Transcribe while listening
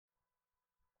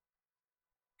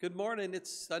Good morning.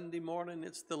 It's Sunday morning.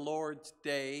 It's the Lord's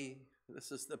Day.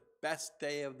 This is the best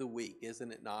day of the week,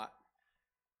 isn't it not?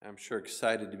 I'm sure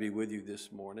excited to be with you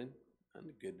this morning.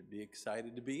 And good to be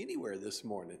excited to be anywhere this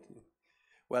morning.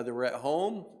 Whether we're at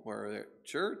home, or at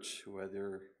church,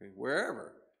 whether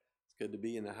wherever. It's good to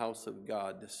be in the house of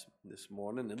God this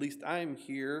morning. At least I'm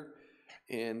here,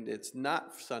 and it's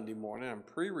not Sunday morning. I'm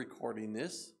pre-recording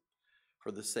this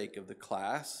for the sake of the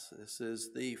class. This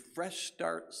is the Fresh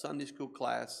Start Sunday School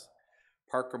class,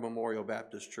 Parker Memorial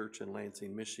Baptist Church in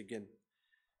Lansing, Michigan,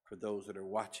 for those that are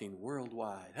watching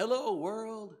worldwide. Hello,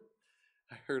 world!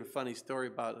 I heard a funny story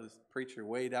about this preacher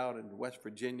way out in West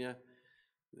Virginia.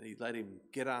 They let him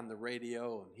get on the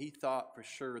radio, and he thought for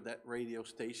sure that radio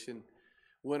station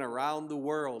went around the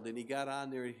world, and he got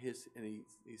on there, and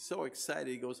he's so excited.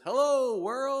 He goes, "Hello,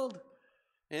 world!"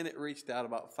 And it reached out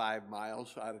about 5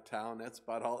 miles out of town. That's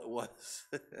about all it was.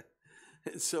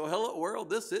 And so, hello, world.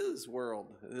 This is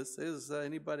world. This is,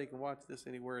 anybody can watch this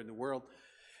anywhere in the world.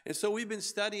 And so we've been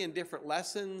studying different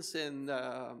lessons. And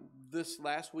this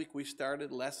last week we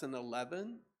started lesson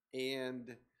 11.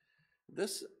 And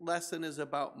this lesson is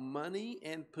about money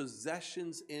and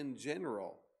possessions in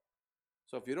general.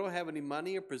 So if you don't have any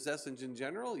money or possessions in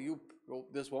general,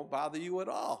 this won't bother you at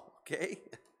all, okay?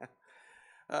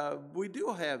 We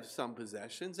do have some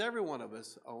possessions. Every one of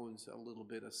us owns a little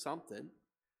bit of something,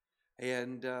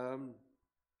 and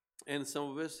some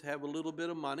of us have a little bit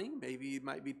of money. Maybe it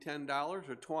might be $10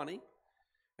 or 20,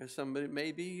 and somebody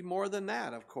may be more than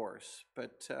that, of course.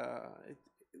 But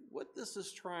what this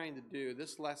is trying to do,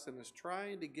 this lesson is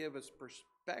trying to give us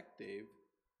perspective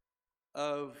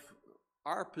of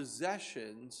our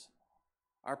possessions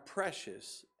are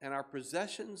precious, and our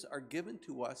possessions are given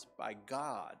to us by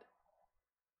God.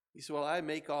 You say, well, I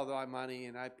make all my money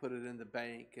and I put it in the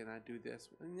bank and I do this.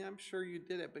 And I'm sure you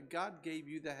did it, but God gave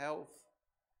you the health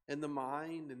and the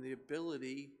mind and the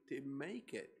ability to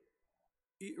make it.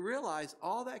 You realize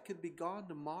all that could be gone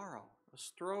tomorrow. A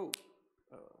stroke,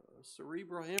 a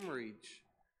cerebral hemorrhage,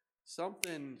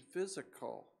 something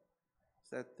physical.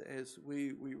 That as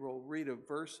we will read a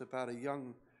verse about a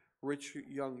rich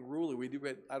young ruler. We do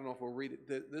read, I don't know if we'll read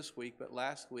it this week, but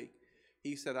last week.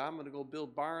 He said, I'm going to go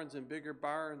build barns and bigger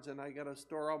barns, and I got to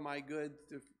store all my goods.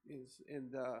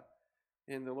 And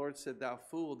the Lord said, thou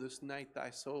fool, this night thy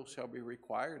soul shall be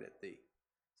required at thee.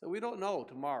 So we don't know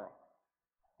tomorrow.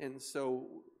 And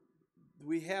so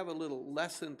we have a little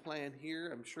lesson plan here.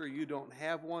 I'm sure you don't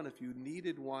have one. If you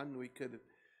needed one,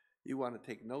 you want to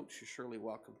take notes, you're surely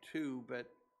welcome to. But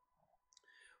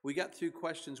we got through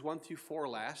questions 1 through 4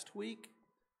 last week.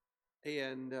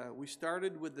 And we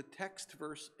started with the text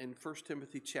verse in 1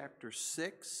 Timothy chapter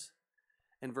 6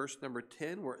 and verse number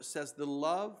 10, where it says, the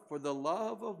love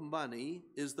of money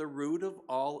is the root of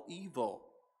all evil,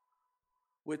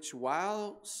 which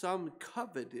while some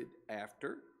coveted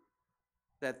after,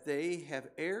 that they have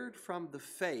erred from the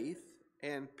faith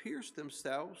and pierced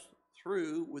themselves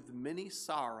through with many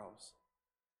sorrows.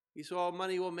 He said, oh,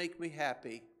 money will make me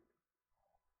happy.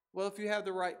 Well, if you have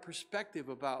the right perspective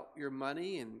about your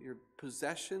money and your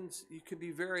possessions, you can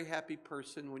be a very happy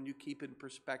person when you keep it in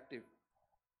perspective.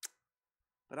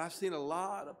 But I've seen a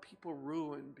lot of people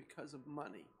ruined because of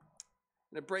money.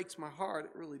 And it breaks my heart,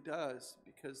 it really does,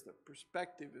 because the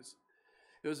perspective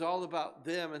it was all about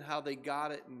them and how they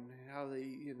got it and how they,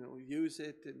 use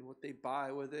it and what they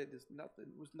buy with it. There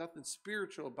was nothing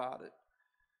spiritual about it.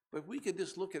 But if we could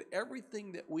just look at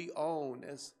everything that we own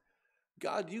as,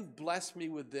 God, you've blessed me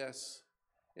with this,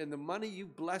 and the money you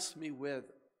blessed me with,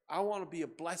 I want to be a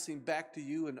blessing back to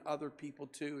you and other people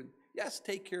too. And yes,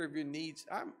 take care of your needs.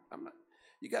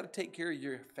 You got to take care of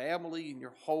your family and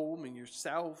your home and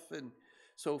yourself and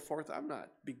so forth. I'm not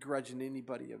begrudging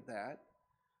anybody of that.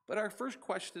 But our first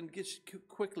question,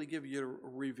 quickly give you a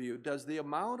review. Does the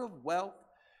amount of wealth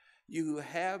you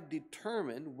have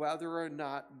determine whether or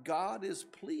not God is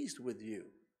pleased with you?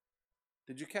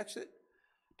 Did you catch it?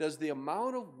 Does the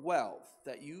amount of wealth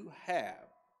that you have,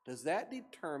 does that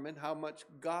determine how much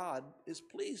God is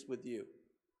pleased with you?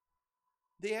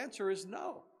 The answer is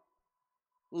no.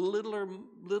 Little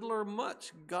or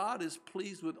much, God is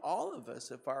pleased with all of us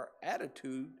if our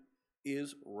attitude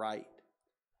is right.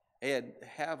 And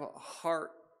have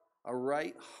a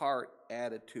right heart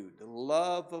attitude, the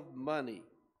love of money.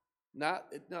 Now,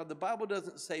 the Bible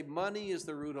doesn't say money is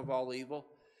the root of all evil.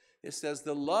 It says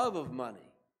the love of money.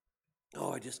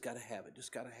 Oh, I just got to have it,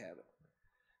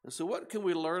 And so what can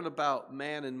we learn about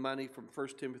man and money from 1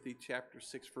 Timothy chapter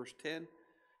 6, verse 10?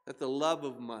 That the love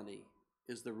of money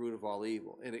is the root of all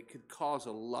evil. And it could cause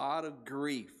a lot of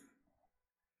grief.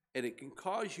 And it can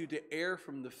cause you to err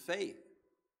from the faith.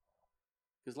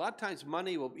 Because a lot of times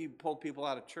money will even pull people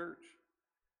out of church.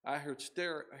 I've heard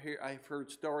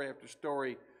story after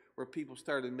story where people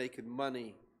started making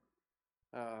money.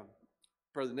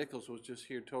 Brother Nichols was just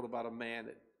here, told about a man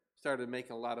that started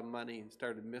making a lot of money and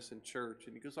started missing church.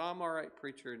 And he goes, "Oh, I'm all right,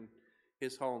 preacher." And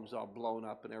his home's all blown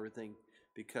up and everything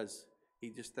because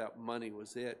he just thought money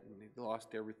was it, and he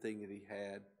lost everything that he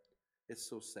had. It's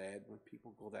so sad when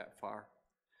people go that far.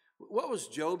 What was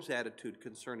Job's attitude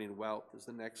concerning wealth is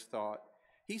the next thought.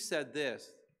 He said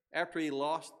this, after he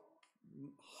lost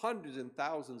hundreds and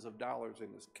thousands of dollars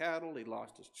in his cattle, he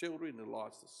lost his children, he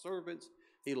lost his servants,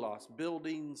 he lost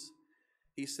buildings.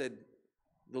 He said,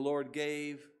 "The Lord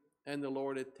gave, and the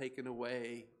Lord had taken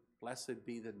away. Blessed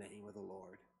be the name of the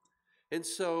Lord." And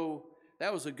so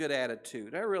that was a good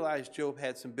attitude. I realized Job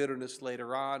had some bitterness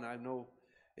later on. I know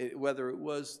whether it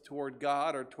was toward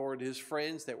God or toward his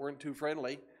friends that weren't too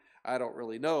friendly. I don't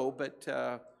really know, but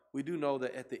we do know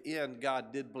that at the end,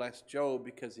 God did bless Job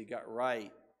because he got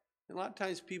right. And a lot of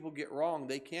times people get wrong.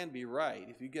 They can be right.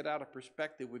 If you get out of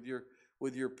perspective with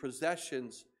your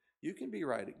possessions, you can be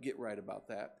right, get right about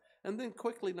that. And then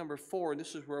quickly, number 4, and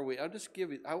this is where I'll just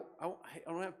give you, I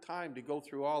don't have time to go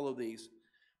through all of these,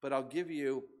 but I'll give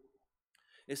you,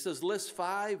 it says list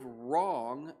 5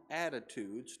 wrong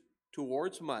attitudes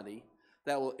towards money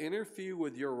that will interfere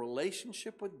with your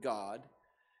relationship with God,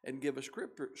 and give a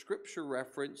scripture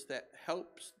reference that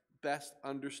helps best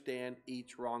understand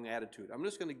each wrong attitude. I'm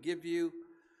just going to give you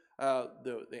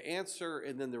the answer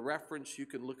and then the reference. You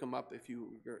can look them up if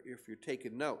you're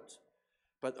taking notes.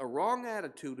 But a wrong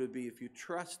attitude would be if you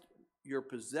trust your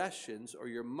possessions or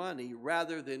your money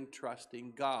rather than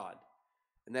trusting God.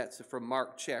 And that's from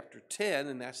Mark chapter 10,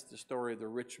 and that's the story of the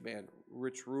rich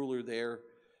ruler there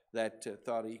that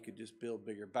thought he could just build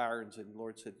bigger barns, and the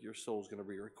Lord said, "Your soul's going to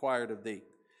be required of thee."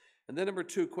 And then number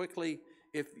 2, quickly,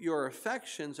 if your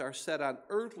affections are set on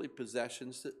earthly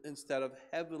possessions instead of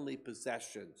heavenly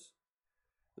possessions.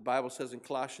 The Bible says in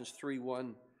Colossians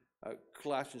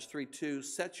 3:2,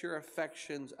 "Set your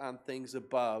affections on things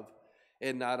above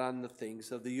and not on the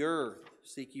things of the earth.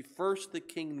 Seek ye first the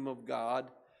kingdom of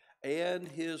God and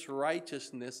his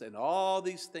righteousness, and all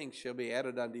these things shall be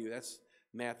added unto you." That's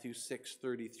Matthew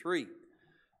 6:33.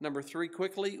 Number 3,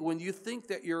 quickly, when you think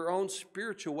that your own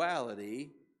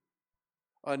spirituality,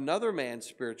 another man's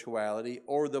spirituality,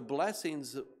 or the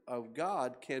blessings of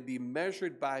God can be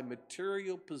measured by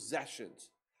material possessions.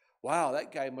 Wow,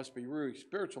 that guy must be really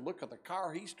spiritual. Look at the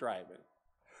car he's driving.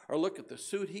 Or look at the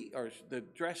suit or the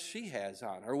dress she has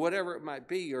on, or whatever it might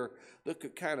be. Or look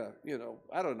at kind of,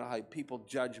 I don't know how people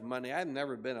judge money. I've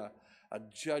never been a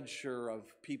judger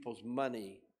of people's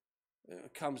money when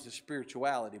it comes to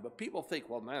spirituality. But people think,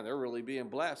 well, man, they're really being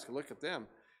blessed. Look at them.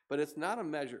 But it's not a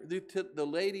measure. The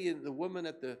lady and the woman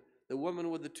the woman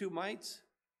with the 2 mites,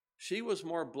 she was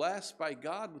more blessed by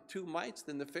God with 2 mites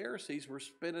than the Pharisees were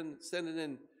sending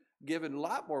in, giving a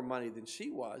lot more money than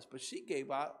she was. But she gave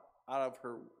out of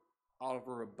her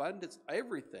abundance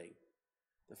everything.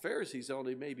 The Pharisees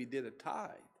only maybe did a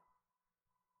tithe,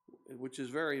 which is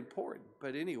very important.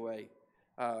 But anyway,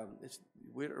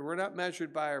 we're not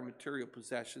measured by our material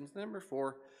possessions. Number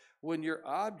 4. When your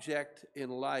object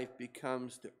in life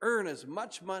becomes to earn as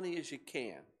much money as you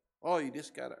can. Oh, you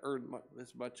just got to earn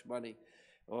as much money.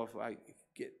 Oh,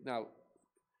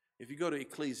 if you go to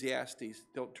Ecclesiastes,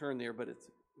 don't turn there, but it's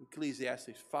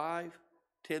Ecclesiastes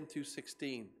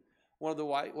 5:10-16. One of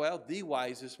the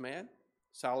wisest man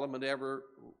Solomon ever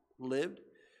lived,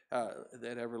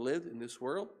 in this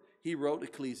world. He wrote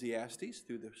Ecclesiastes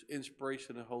through the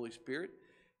inspiration of the Holy Spirit.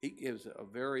 He gives a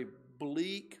very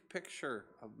bleak picture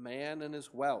of man and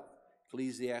his wealth.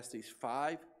 Ecclesiastes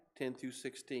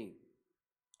 5:10-16.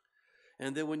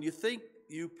 And then when you think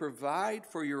you provide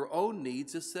for your own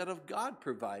needs instead of God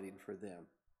providing for them.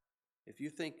 If you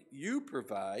think you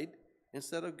provide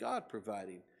instead of God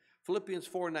providing. Philippians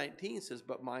 4:19 says,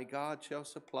 "But my God shall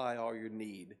supply all your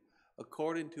need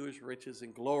according to his riches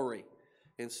and glory."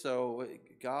 And so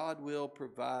God will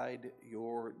provide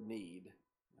your need.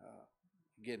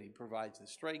 Again, he provides the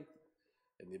strength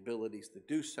and the abilities to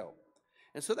do so.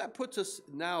 And so that puts us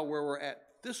now where we're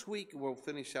at this week. We'll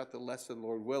finish out the lesson,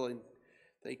 Lord willing.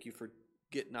 Thank you for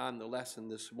getting on the lesson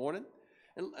this morning.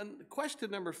 And question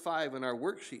number 5 in our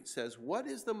worksheet says, what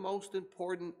is the most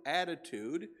important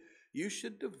attitude you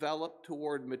should develop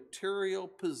toward material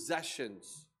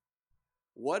possessions?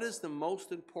 What is the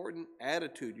most important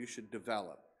attitude you should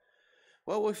develop?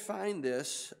 Well, we find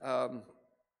this.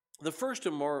 The first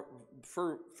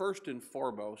and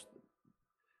foremost,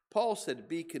 Paul said,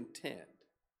 be content.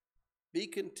 Be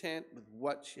content with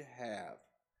what you have.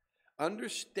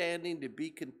 Understanding to be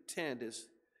content is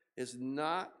is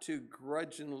not to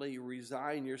grudgingly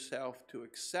resign yourself to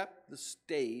accept the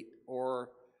state or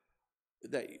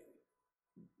that,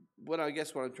 what I'm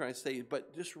trying to say,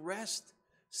 but just rest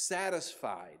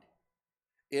satisfied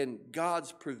in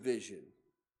God's provision.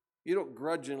 You don't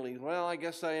grudgingly, well, I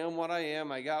guess I am what I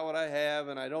am, I got what I have,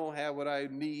 and I don't have what I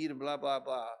need, and blah, blah,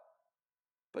 blah.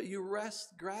 But you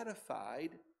rest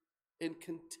gratified and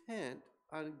content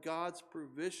on God's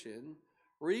provision,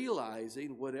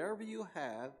 realizing whatever you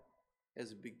have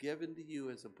has been given to you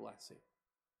as a blessing.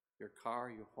 Your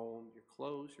car, your home, your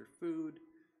clothes, your food,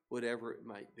 whatever it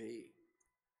might be.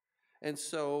 And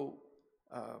so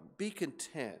be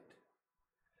content.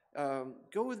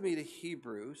 Go with me to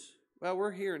Hebrews. Well,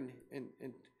 we're here in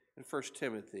 1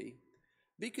 Timothy.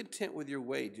 Be content with your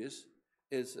wages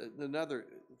is another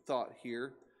thought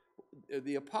here.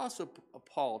 The Apostle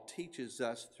Paul teaches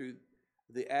us through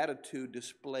the attitude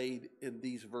displayed in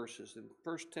these verses. In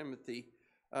 1 Timothy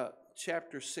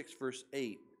chapter 6, verse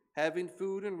 8, having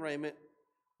food and raiment,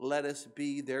 let us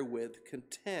be therewith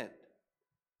content.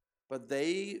 But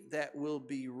they that will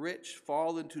be rich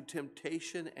fall into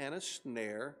temptation and a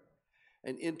snare,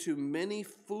 and into many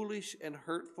foolish and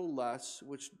hurtful lusts,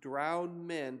 which drown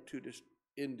men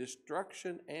in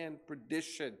destruction and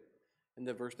perdition. In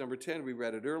the verse number 10, we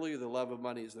read it earlier, the love of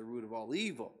money is the root of all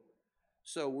evil.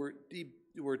 So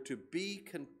we're to be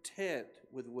content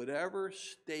with whatever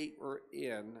state we're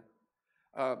in.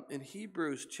 In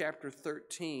Hebrews chapter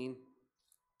 13,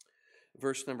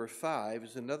 verse number 5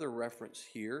 is another reference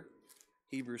here.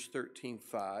 Hebrews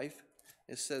 13:5.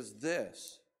 It says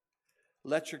this,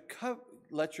 let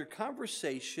your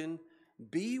conversation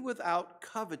be without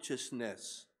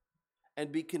covetousness,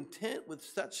 and be content with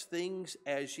such things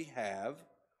as ye have,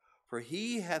 for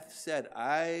he hath said,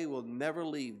 I will never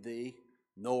leave thee,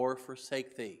 nor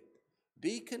forsake thee.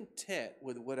 Be content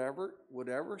with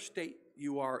whatever state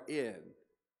you are in.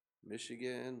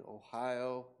 Michigan,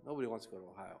 Ohio. Nobody wants to go to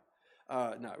Ohio.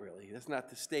 Not really. That's not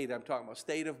the state I'm talking about.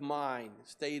 State of mind,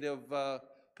 state of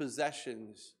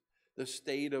possessions, the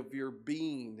state of your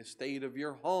being, the state of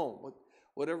your home,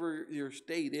 whatever your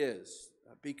state is.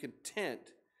 Be content,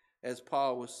 as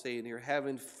Paul was saying here,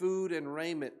 having food and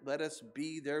raiment, let us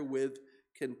be therewith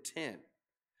content.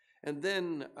 And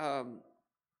then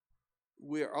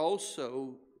we're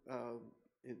also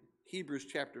in Hebrews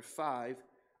chapter 5,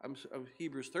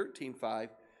 Hebrews 13:5.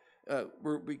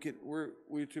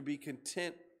 We're to be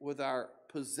content with our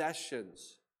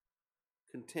possessions.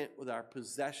 Content with our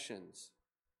possessions.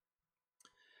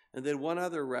 And then one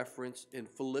other reference in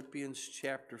Philippians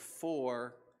chapter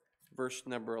 4, verse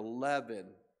number 11.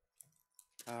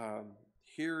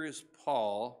 Here is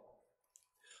Paul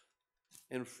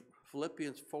in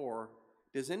Philippians 4.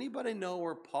 Does anybody know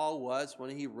where Paul was when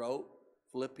he wrote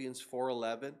Philippians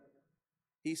 4:11?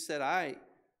 He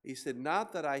said,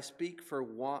 not that I speak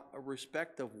for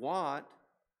respect of want,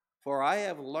 for I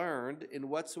have learned in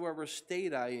whatsoever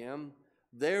state I am,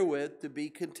 therewith to be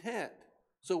content.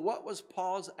 So what was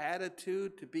Paul's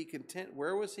attitude to be content?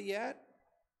 Where was he at?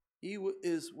 He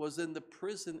was in the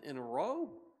prison in Rome.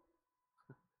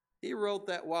 He wrote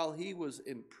that while he was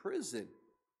in prison,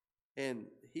 and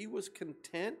he was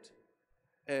content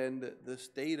in the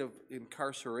state of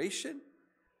incarceration,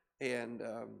 and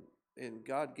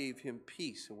God gave him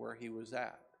peace where he was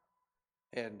at.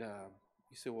 And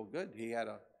he said, well, good. He had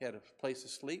a place to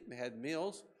sleep and had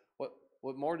meals.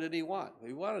 What more did he want?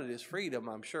 He wanted his freedom,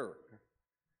 I'm sure.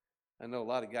 I know a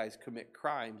lot of guys commit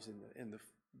crimes in the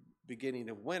beginning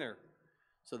of winter,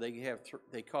 so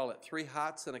they call it 3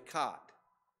 hots and a cot.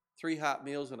 3 hot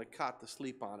meals and a cot to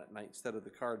sleep on at night instead of the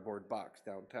cardboard box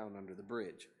downtown under the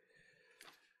bridge.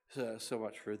 So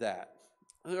much for that.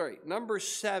 All right, number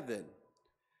 7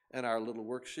 in our little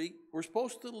worksheet. We're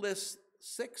supposed to list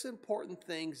 6 important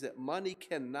things that money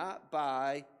cannot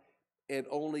buy and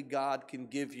only God can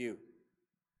give you.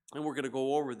 And we're going to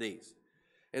go over these.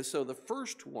 And so the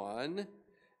first one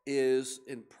is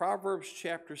in Proverbs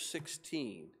chapter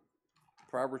 16.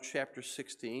 Proverbs chapter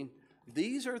 16.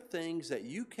 These are things that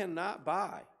you cannot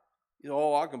buy.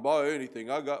 I can buy anything.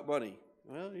 I got money.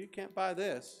 Well, you can't buy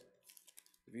this.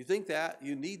 If you think that,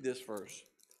 you need this verse.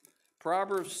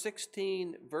 Proverbs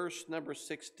 16, verse number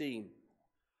 16.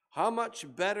 How much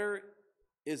better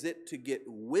is it to get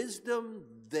wisdom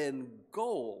than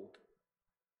gold,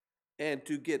 and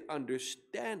to get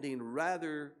understanding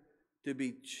rather to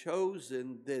be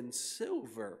chosen than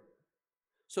silver?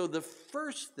 So the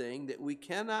first thing that we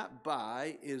cannot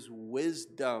buy is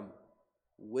wisdom.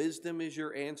 Wisdom is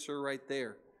your answer right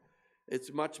there.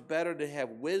 It's much better to have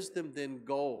wisdom than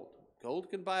gold. Gold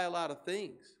can buy a lot of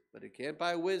things, but it can't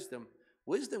buy wisdom.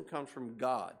 Wisdom comes from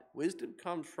God. Wisdom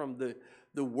comes from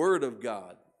the Word of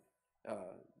God.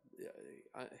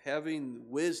 Having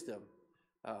wisdom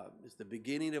is the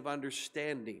beginning of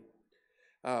understanding.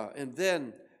 And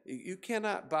then you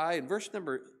cannot buy, in verse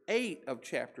number 8 of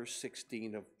chapter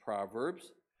 16 of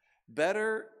Proverbs,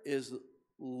 better is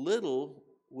little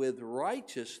with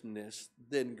righteousness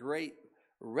than great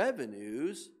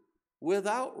revenues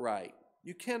without right.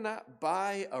 You cannot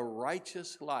buy a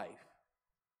righteous life.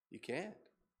 You can't.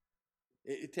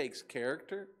 It takes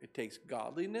character. It takes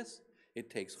godliness. It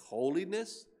takes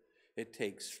holiness. It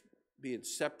takes being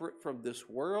separate from this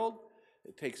world.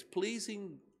 It takes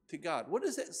pleasing to God. What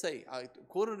does that say? I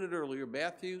quoted it earlier,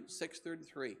 Matthew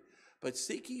 6:33. But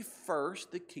seek ye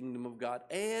first the kingdom of God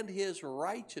and his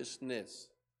righteousness,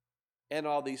 and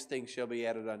all these things shall be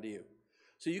added unto you.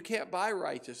 So you can't buy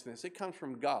righteousness. It comes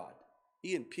from God.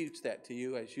 He imputes that to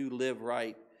you as you live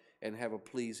right and have a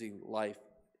pleasing life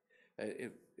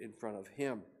in front of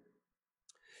him.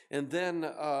 And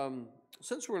then,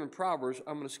 since we're in Proverbs,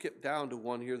 I'm going to skip down to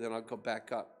one here, then I'll go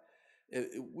back up.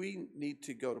 We need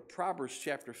to go to Proverbs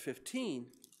chapter 15,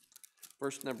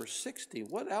 verse number 16.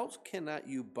 What else cannot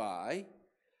you buy?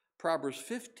 Proverbs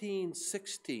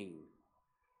 15:16.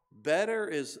 Better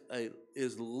is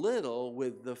little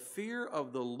with the fear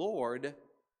of the Lord.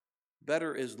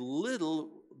 Better is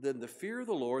little than the fear of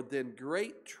the Lord than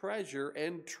great treasure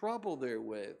and trouble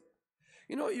therewith.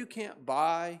 You know what you can't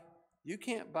buy? You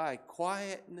can't buy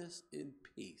quietness and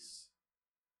peace.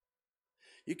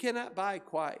 You cannot buy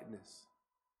quietness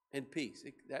and peace.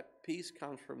 That peace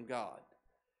comes from God.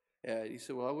 You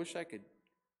say, well, I wish I could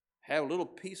have a little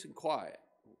peace and quiet.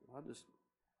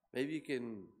 Maybe you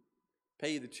can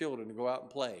pay the children to go out and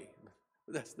play.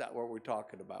 But that's not what we're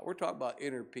talking about. We're talking about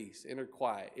inner peace, inner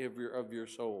quiet of your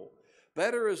soul.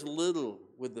 Better is little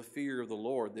with the fear of the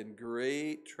Lord than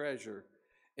great treasure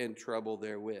and trouble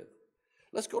therewith.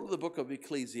 Let's go to the book of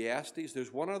Ecclesiastes.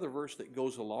 There's one other verse that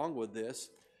goes along with this.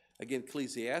 Again,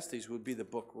 Ecclesiastes would be the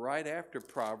book right after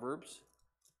Proverbs.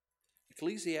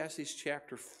 Ecclesiastes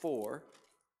chapter 4,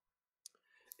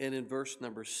 and in verse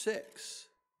number 6.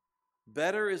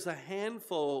 Better is a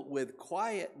handful with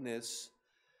quietness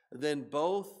than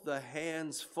both the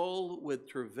hands full with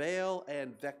travail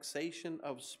and vexation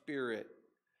of spirit.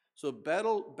 So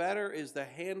better is the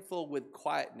handful with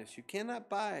quietness. You cannot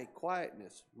buy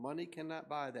quietness. Money cannot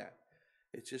buy that.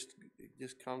 It just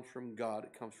comes from God.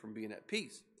 It comes from being at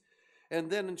peace. And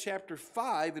then in chapter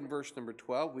 5, in verse number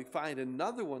 12, we find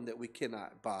another one that we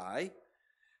cannot buy.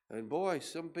 And boy,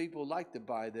 some people like to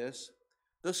buy this.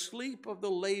 The sleep of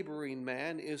the laboring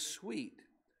man is sweet,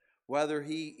 whether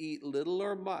he eat little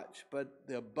or much, but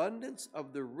the abundance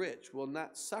of the rich will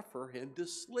not suffer him to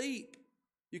sleep.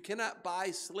 You cannot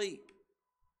buy sleep.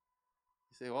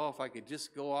 You say, well, if I could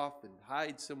just go off and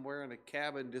hide somewhere in a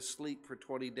cabin to sleep for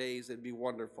 20 days, it'd be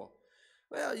wonderful.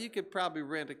 Well, you could probably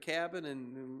rent a cabin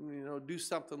and do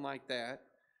something like that.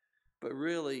 But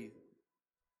really,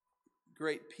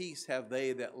 great peace have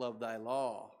they that love thy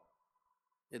law,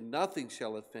 and nothing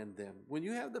shall offend them. When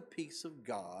you have the peace of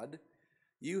God,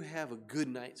 you have a good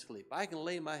night's sleep. I can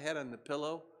lay my head on the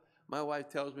pillow. My wife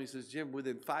tells me, says, Jim,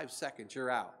 within 5 seconds, you're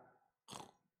out.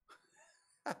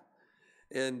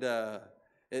 And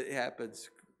it happens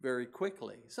very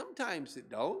quickly. Sometimes it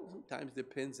don't. Sometimes it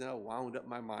depends on how wound up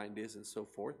my mind is and so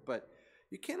forth. But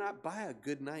you cannot buy a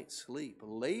good night's sleep.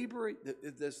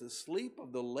 The sleep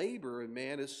of the laborer in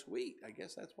man is sweet. I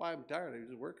guess that's why I'm tired. I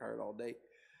just work hard all day.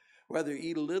 Whether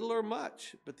you eat little or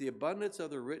much, but the abundance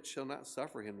of the rich shall not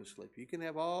suffer him to sleep. You can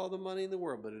have all the money in the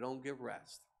world, but it don't give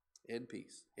rest and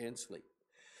peace and sleep.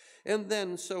 And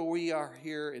then, so we are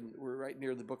here, and we're right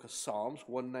near the book of Psalms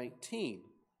 119.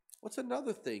 What's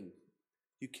another thing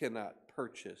you cannot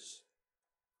purchase?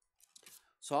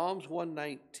 Psalms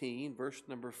 119, verse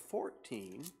number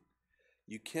 14.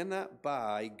 You cannot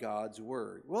buy God's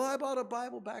word. Well, I bought a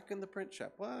Bible back in the print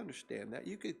shop. Well, I understand that.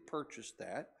 You could purchase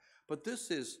that. But this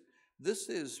is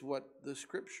what the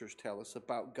scriptures tell us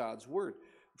about God's word.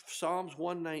 Psalms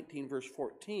 119, verse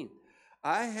 14.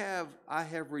 I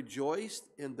have rejoiced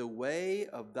in the way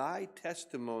of thy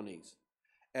testimonies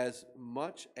as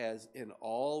much as in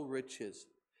all riches.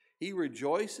 He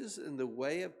rejoices in the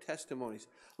way of testimonies.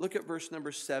 Look at verse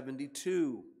number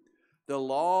 72. The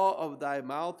law of thy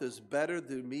mouth is better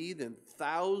to me than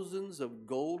thousands of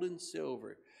gold and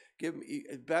silver. Give me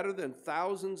better than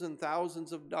thousands and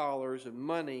thousands of dollars of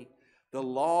money. The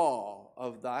law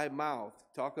of thy mouth,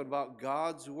 talking about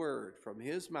God's word from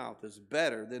his mouth, is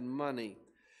better than money.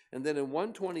 And then in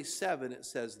 127 it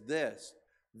says this,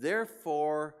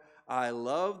 therefore I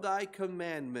love thy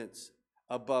commandments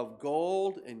above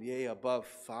gold, and yea, above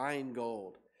fine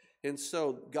gold. And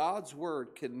so God's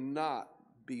word cannot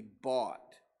be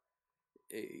bought.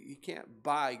 You can't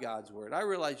buy God's word. I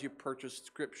realize you purchased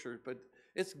scripture, but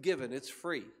it's given. It's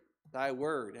free. Thy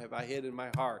word have I hid in my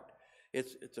heart.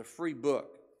 It's a free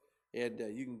book, and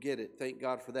you can get it. Thank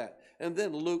God for that. And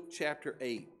then Luke chapter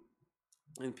 8.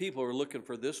 And people are looking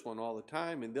for this one all the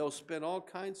time, and they'll spend all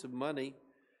kinds of money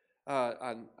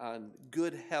on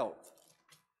good health.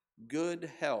 Good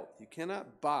health. You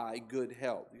cannot buy good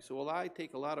health. You say, well, I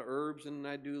take a lot of herbs, and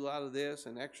I do a lot of this,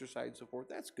 and exercise and so forth.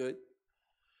 That's good.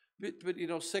 But you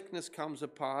know, sickness comes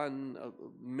upon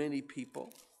many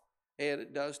people, and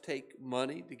it does take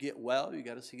money to get well. You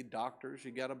got to see doctors.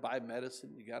 You got to buy medicine.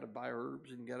 You got to buy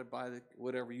herbs, and you got to buy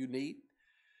whatever you need.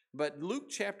 But Luke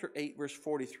chapter 8, verse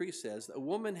 43 says, a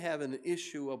woman having an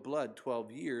issue of blood 12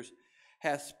 years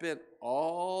hath spent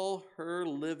all her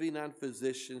living on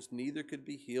physicians, neither could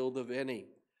be healed of any.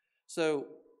 So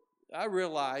I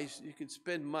realize you can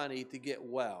spend money to get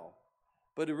well,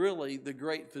 but really the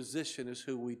great physician is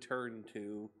who we turn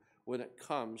to when it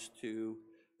comes to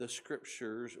the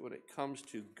scriptures, when it comes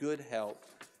to good health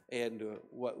and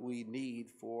what we need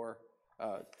for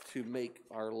to make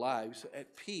our lives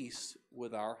at peace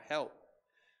with our health.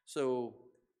 So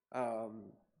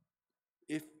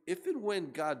if and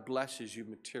when God blesses you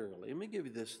materially, let me give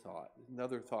you this thought,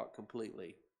 another thought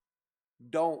completely.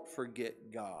 Don't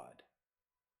forget God.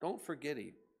 Don't forget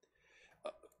Him.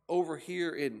 Over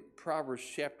here in Proverbs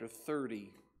chapter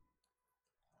 30,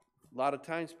 a lot of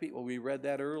times people, we read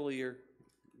that earlier,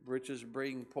 riches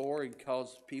bring poor and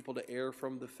cause people to err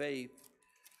from the faith.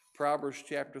 Proverbs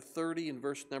chapter 30 and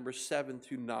verse number 7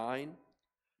 through 9.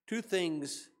 Two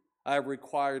things I have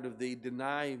required of thee,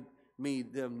 deny me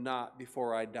them not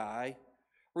before I die.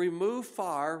 Remove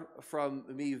far from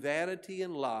me vanity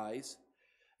and lies.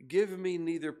 Give me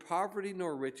neither poverty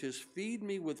nor riches. Feed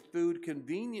me with food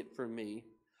convenient for me,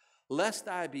 lest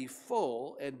I be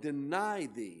full and deny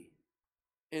thee,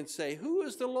 and say, who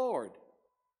is the Lord?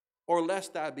 Or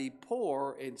lest I be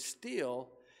poor and steal,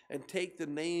 and take the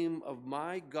name of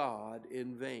my God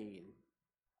in vain.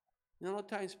 You know, a lot of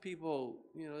times people,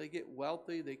 they get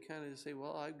wealthy, they kind of say,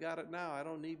 well, I've got it now, I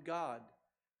don't need God.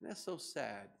 And that's so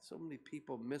sad. So many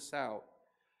people miss out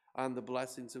on the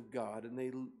blessings of God, and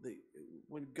they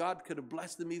when God could have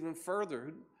blessed them even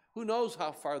further, who knows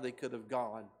how far they could have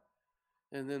gone.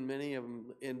 And then many of them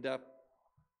end up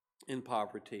in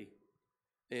poverty,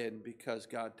 and because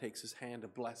God takes His hand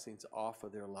of blessings off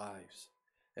of their lives.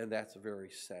 And that's very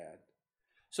sad.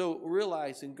 So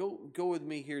realize, and go with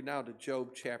me here now to Job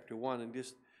chapter 1. And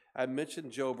I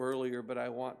mentioned Job earlier, but I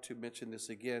want to mention this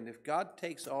again. If God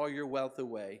takes all your wealth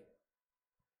away,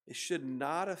 it should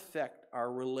not affect our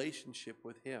relationship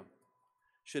with Him.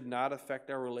 Should not affect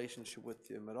our relationship with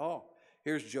Him at all.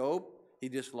 Here's Job. He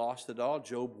just lost it all.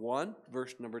 Job 1,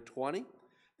 verse number 20.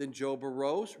 Then Job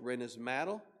arose, rent his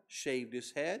mantle, shaved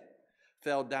his head,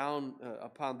 fell down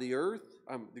upon the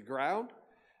ground,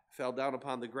 fell down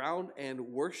upon the ground and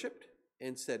worshipped,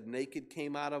 and said, naked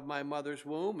came out of my mother's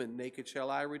womb, and naked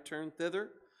shall I return thither.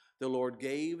 The Lord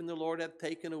gave, and the Lord hath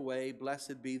taken away.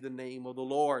 Blessed be the name of the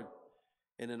Lord.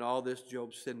 And in all this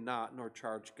Job sinned not, nor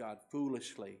charged God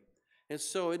foolishly. And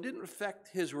so it didn't affect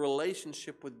his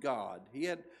relationship with God. He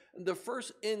had, the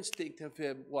first instinct of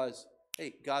him was,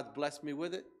 hey, God's blessed me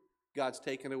with it. God's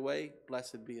taken away.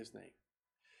 Blessed be His name.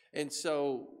 And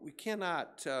so we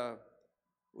cannot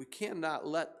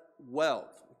let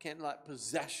wealth, we can't let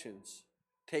possessions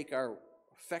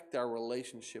affect our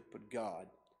relationship with God.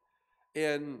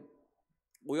 And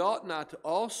we ought not to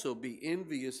also be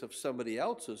envious of somebody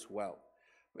else's wealth.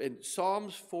 In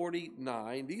Psalms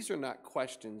 49, these are not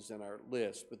questions in our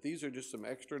list, but these are just some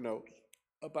extra notes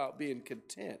about being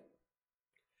content.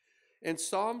 In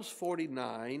Psalms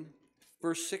 49,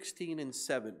 verse 16 and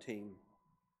 17,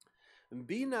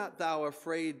 be not thou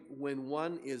afraid when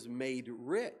one is made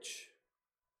rich,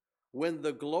 when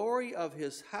the glory of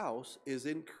his house is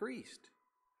increased.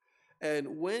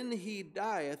 And when he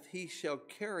dieth, he shall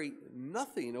carry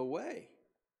nothing away.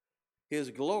 His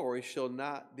glory shall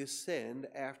not descend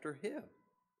after him.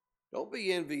 Don't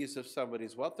be envious of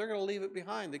somebody's wealth. They're going to leave it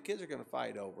behind. The kids are going to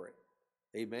fight over it.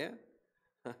 Amen?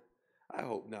 I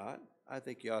hope not. I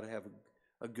think you ought to have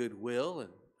a good will and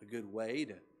a good way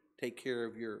to take care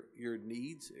of your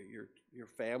needs, your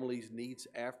family's needs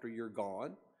after you're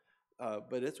gone.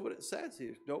 But it's what it says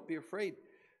here. Don't be afraid.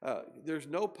 There's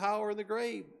no power in the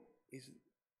grave.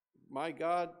 My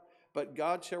God, but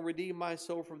God shall redeem my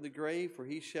soul from the grave, for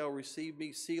He shall receive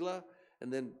me, Selah.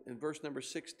 And then in verse number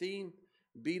 16,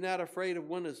 be not afraid of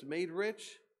one that's made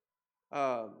rich,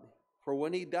 for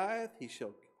when he dieth, he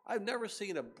shall. I've never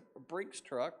seen a Brinks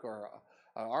truck or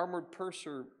an armored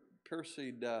pursued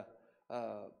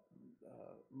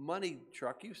money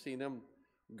truck. You've seen them,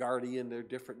 Guardian, they're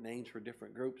different names for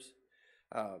different groups.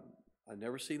 I've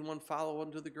never seen one follow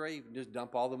one to the grave and just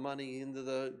dump all the money into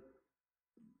the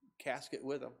casket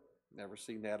with them. Never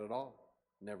seen that at all.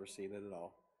 Never seen it at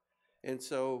all. And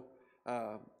so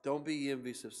don't be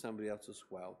envious of somebody else's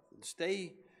wealth. And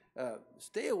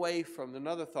stay away from,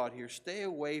 another thought here, stay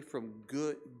away from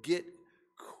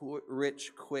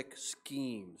rich quick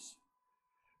schemes.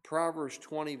 Proverbs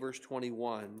 20 verse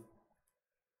 21,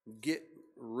 get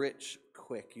rich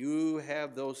quick. You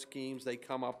have those schemes, they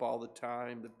come up all the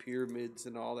time, the pyramids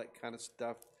and all that kind of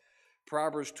stuff.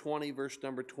 Proverbs 20 verse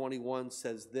number 21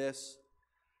 says this,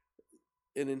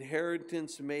 an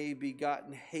inheritance may be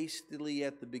gotten hastily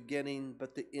at the beginning,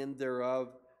 but the end thereof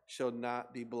shall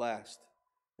not be blessed.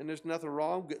 And there's nothing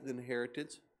wrong with the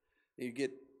inheritance. You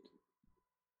get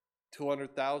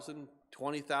 $200,000,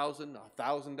 $20,000,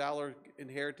 $1,000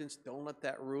 inheritance. Don't let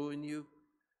that ruin you.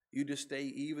 You just stay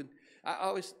even. I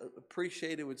always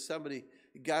appreciated when somebody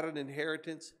got an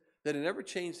inheritance that it never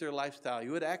changed their lifestyle.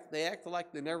 They acted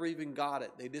like they never even got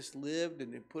it. They just lived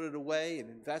and they put it away and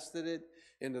invested it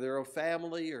into their own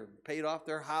family or paid off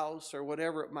their house or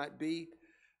whatever it might be.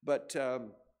 But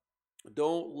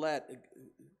don't let,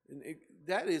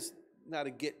 that is not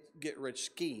a get rich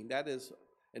scheme. That is,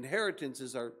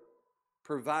 inheritances are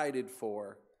provided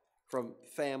for from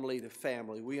family to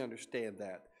family. We understand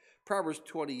that. Proverbs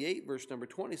 28 verse number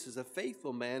 20 says, a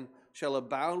faithful man shall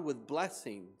abound with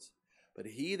blessings, but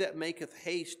he that maketh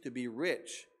haste to be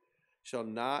rich shall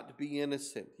not be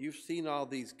innocent. You've seen all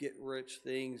these get rich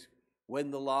things,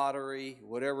 win the lottery,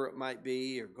 whatever it might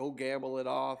be, or go gamble it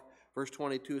off. Verse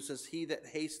 22 it says, he that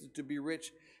hasteth to be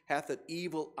rich hath an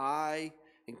evil eye,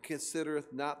 and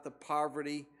considereth not the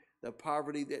poverty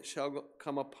that shall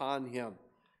come upon him.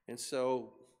 And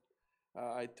so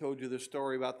I told you the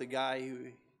story about the guy who,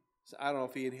 I don't know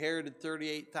if he inherited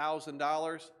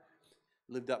 $38,000,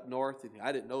 lived up north, and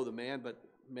I didn't know the man, but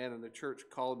the man in the church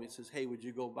called me and says, hey, would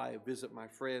you go by and visit my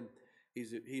friend?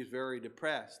 He's very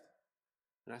depressed.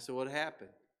 And I said, what happened?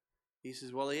 He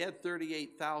says, well, he had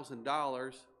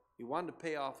 $38,000. He wanted to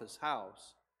pay off his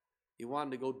house. He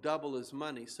wanted to go double his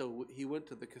money, so he went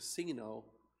to the casino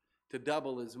to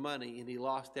double his money, and he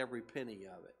lost every penny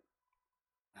of it.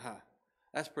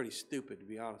 That's pretty stupid, to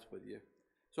be honest with you.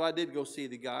 So I did go see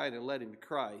the guy, and I led him to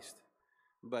Christ,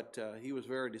 but he was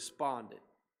very despondent.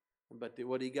 But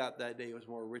what he got that day was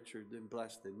more richer than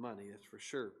blessed than money, that's for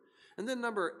sure. And then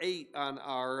number 8 on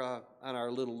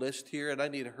our little list here, and I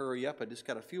need to hurry up. I just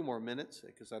got a few more minutes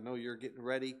because I know you're getting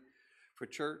ready for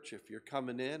church. If you're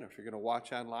coming in or if you're going to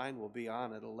watch online, we'll be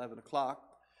on at 11 o'clock.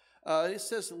 It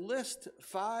says, list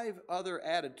 5 other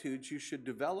attitudes you should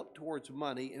develop towards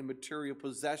money and material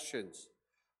possessions.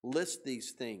 List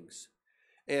these things.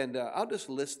 And I'll just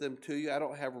list them to you. I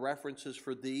don't have references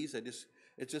for these. It's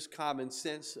just common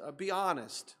sense. Be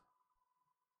honest.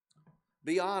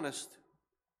 Be honest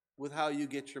with how you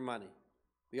get your money.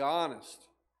 Be honest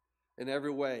in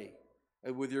every way.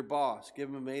 With your boss, give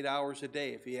him 8 hours a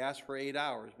day. If he asks for 8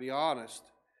 hours, be honest.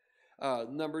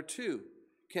 Number 2,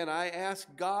 can I ask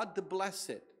God to bless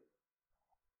it?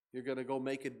 You're going to go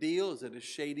make a deal. Is it a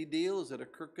shady deal? Is it a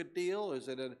crooked deal? Is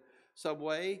it in some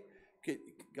way?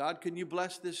 God, can you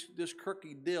bless this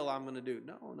crooked deal I'm going to do?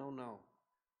 No.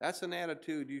 That's an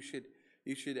attitude you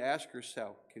should ask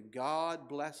yourself. Can God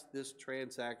bless this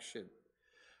transaction?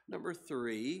 Number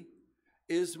 3,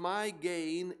 is my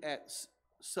gain at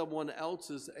someone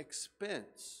else's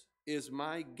expense? Is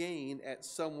my gain at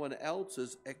someone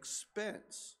else's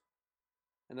expense?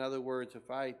 In other words,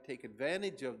 if I take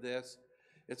advantage of this,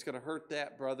 it's going to hurt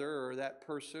that brother or that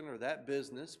person or that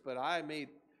business, but I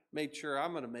made sure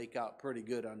I'm going to make out pretty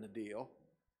good on the deal.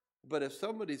 But if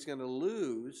somebody's going to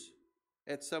lose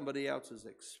at somebody else's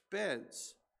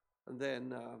expense,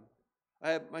 then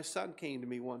my son came to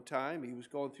me one time. He was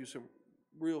going through some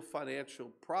real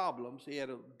financial problems. He had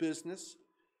a business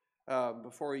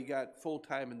before he got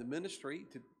full-time in the ministry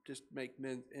to just make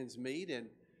ends meet,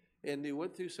 and he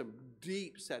went through some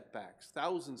deep setbacks,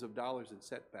 thousands of dollars in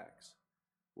setbacks,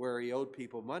 where he owed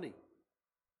people money.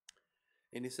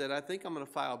 And he said, I think I'm going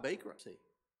to file bankruptcy.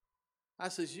 I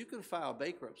says, you can file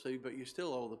bankruptcy, but you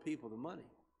still owe the people the money.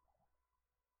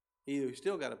 You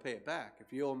still got to pay it back.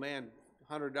 If you owe a man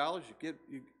 $100,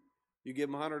 you give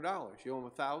him $100. You owe him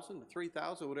 $1,000,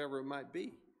 $3,000, whatever it might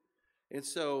be. And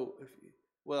so,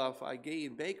 if I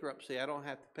gain bankruptcy, I don't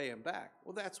have to pay him back.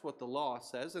 Well, that's what the law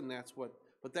says, and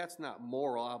but that's not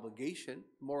moral obligation.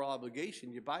 Moral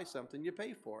obligation, you buy something, you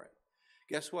pay for it.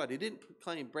 Guess what? He didn't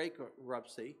claim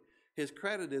bankruptcy. His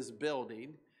credit is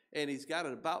building, and he's got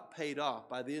it about paid off.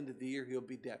 By the end of the year, he'll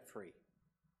be debt-free.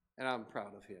 And I'm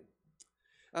proud of him.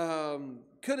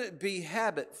 Could it be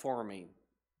habit forming?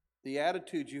 The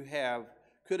attitude you have,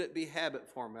 could it be habit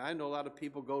forming? I know a lot of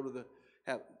people go to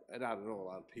and I don't know a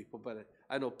lot of people, but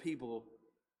I know people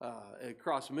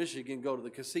across Michigan go to the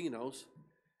casinos,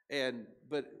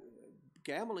 but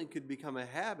gambling could become a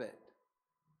habit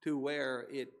to where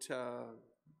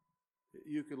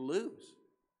you could lose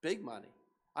big money.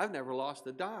 I've never lost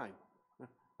a dime.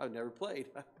 I've never played,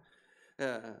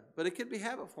 but it could be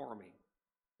habit forming.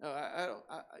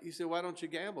 You say, why don't you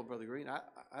gamble, Brother Green?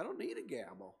 I don't need to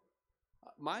gamble.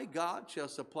 My God shall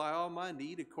supply all my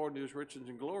need according to his riches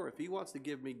and glory. If he wants to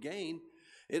give me gain,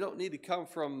 it don't need to come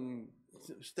from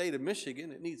the state of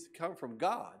Michigan. It needs to come from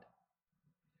God.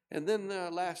 And then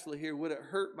lastly here, would it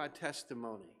hurt my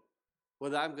testimony?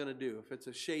 What I'm going to do, if it's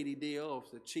a shady deal,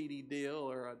 if it's a cheaty deal,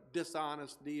 or a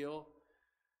dishonest deal,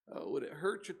 would it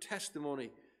hurt your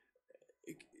testimony?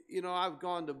 You know, I've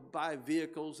gone to buy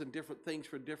vehicles and different things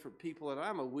for different people, and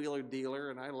I'm a wheeler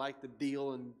dealer, and I like to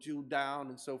deal and Jew down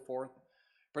and so forth.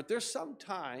 But there's some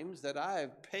times that I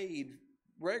have paid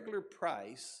regular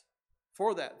price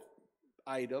for that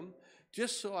item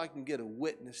just so I can get a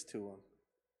witness to them.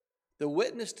 The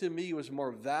witness to me was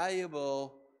more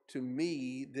valuable to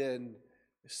me than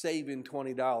saving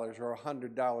 $20 or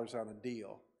 $100 on a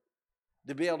deal.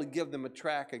 To be able to give them a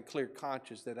track and clear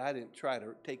conscience that I didn't try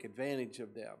to take advantage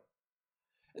of them.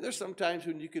 And there's sometimes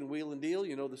when you can wheel and deal,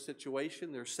 you know the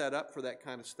situation, they're set up for that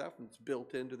kind of stuff, and it's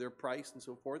built into their price and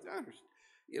so forth.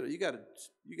 You know, you got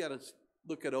to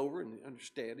look it over and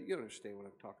understand it. You understand what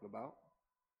I'm talking about.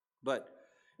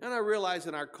 And I realize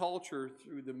in our culture,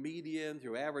 through the media and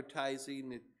through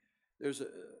advertising, it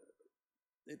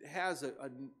has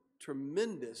a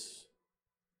tremendous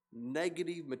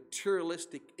negative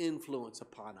materialistic influence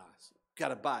upon us.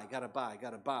 Gotta buy.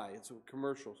 It's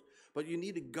commercials. But you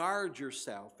need to guard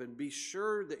yourself and be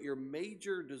sure that your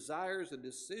major desires and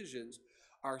decisions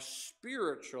are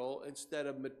spiritual instead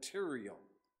of material.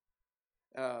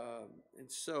 And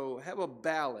so have a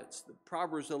balance. The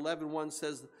Proverbs 11:1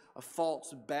 says a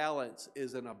false balance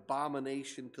is an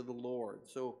abomination to the Lord.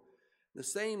 So the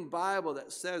same Bible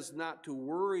that says not to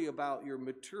worry about your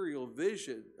material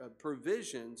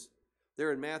provisions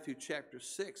there in Matthew chapter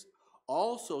 6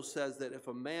 also says that if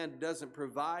a man doesn't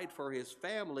provide for his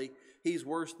family, he's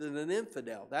worse than an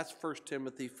infidel. That's 1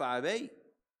 Timothy 5:8.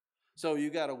 So you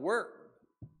got to work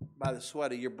by the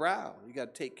sweat of your brow. You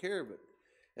got to take care of it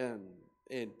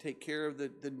and take care of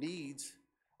the needs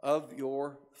of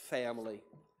your family.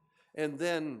 And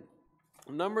then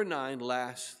number 9,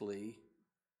 lastly,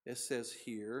 it says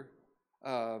here,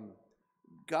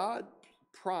 God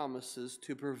promises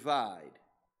to provide.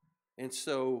 And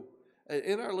so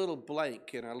in our little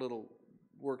blank, in our little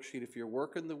worksheet, if you're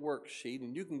working the worksheet,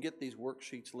 and you can get these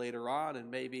worksheets later on,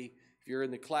 and maybe if you're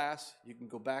in the class, you can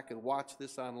go back and watch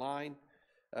this online,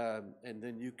 and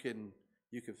then you can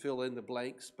fill in the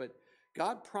blanks. But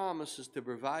God promises to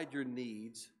provide your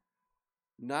needs,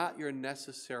 not your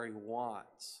necessary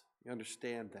wants. You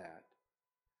understand that?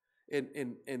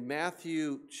 In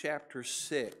Matthew chapter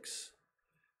 6,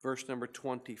 verse number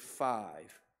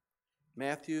 25,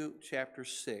 Matthew chapter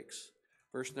 6,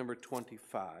 verse number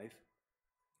 25.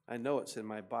 I know it's in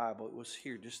my Bible. It was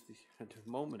here just a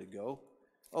moment ago.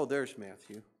 Oh, there's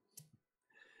Matthew.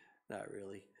 Not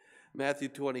really. Matthew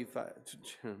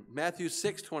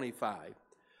 6:25.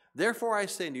 Therefore I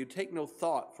say to you, take no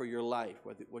thought for your life,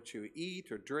 what you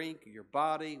eat or drink, or your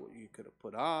body, what you could have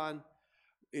put on.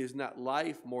 Is not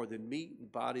life more than meat, and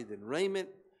body than raiment?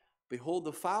 Behold,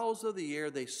 the fowls of the air,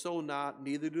 they sow not,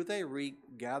 neither do they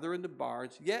reap, gather into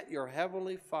barns, yet your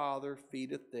heavenly Father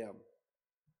feedeth them.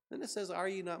 Then it says, are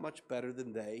you not much better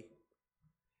than they?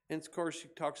 And of course, he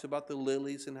talks about the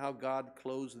lilies and how God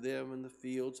clothes them in the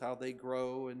fields, how they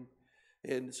grow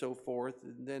and so forth.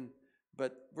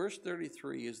 But verse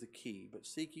 33 is the key. But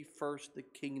seek ye first the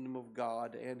kingdom of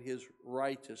God and his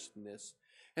righteousness,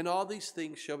 and all these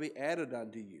things shall be added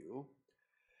unto you.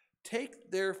 Take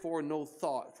therefore no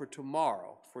thought for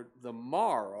tomorrow, for the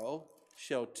morrow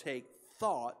shall take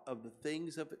thought of the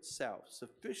things of itself.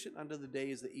 Sufficient unto the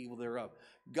day is the evil thereof.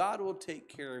 God will take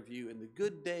care of you in the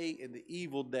good day and the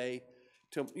evil day.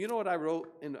 You know what I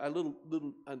wrote in a little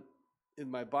in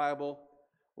my Bible,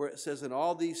 where it says, and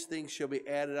all these things shall be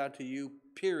added unto you,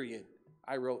 period.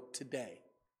 I wrote today.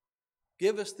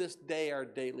 Give us this day our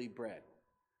daily bread.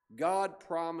 God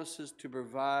promises to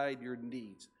provide your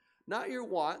needs, not your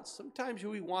wants. Sometimes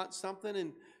we want something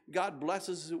and God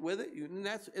blesses it with it,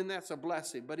 and that's a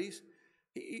blessing. But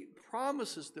He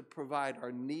promises to provide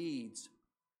our needs,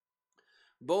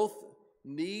 both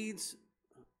needs,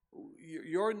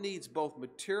 your needs, both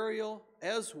material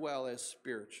as well as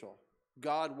spiritual.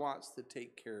 God wants to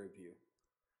take care of you,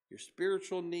 your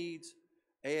spiritual needs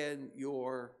and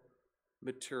your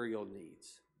material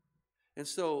needs. And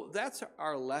so that's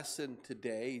our lesson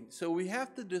today. So we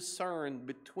have to discern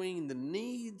between the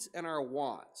needs and our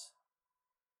wants.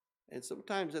 And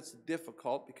sometimes that's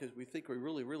difficult because we think we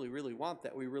really, really, really want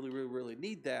that. We really, really, really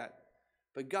need that.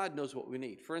 But God knows what we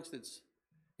need. For instance,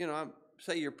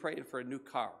 say you're praying for a new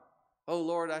car. Oh,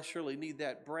 Lord, I surely need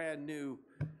that brand new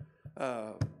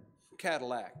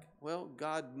Cadillac. Well,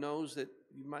 God knows that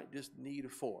you might just need a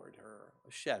Ford or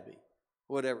a Chevy,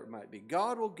 whatever it might be.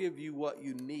 God will give you what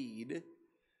you need,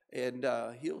 and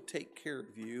He'll take care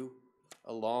of you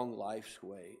along life's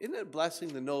way. Isn't it a blessing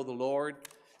to know the Lord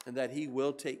and that He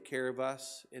will take care of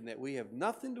us and that we have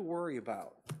nothing to worry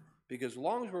about? Because as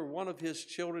long as we're one of His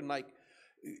children, like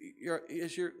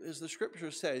as the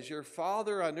Scripture says, your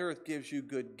Father on earth gives you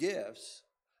good gifts,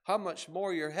 how much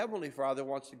more your Heavenly Father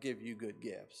wants to give you good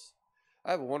gifts. I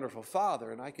have a wonderful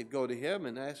Father, and I could go to Him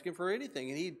and ask Him for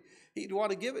anything, and He'd want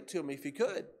to give it to me if He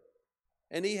could.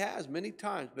 And He has many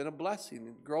times been a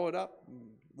blessing, growing up,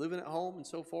 and living at home, and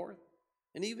so forth,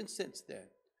 and even since then.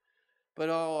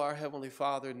 But our Heavenly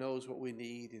Father knows what we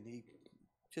need, and He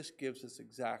just gives us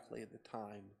exactly at the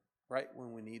time, right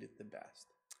when we need it the best.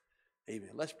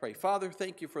 Amen. Let's pray. Father,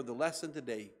 thank You for the lesson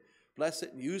today. Bless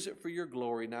it and use it for Your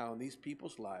glory now in these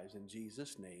people's lives. In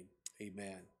Jesus' name,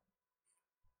 amen.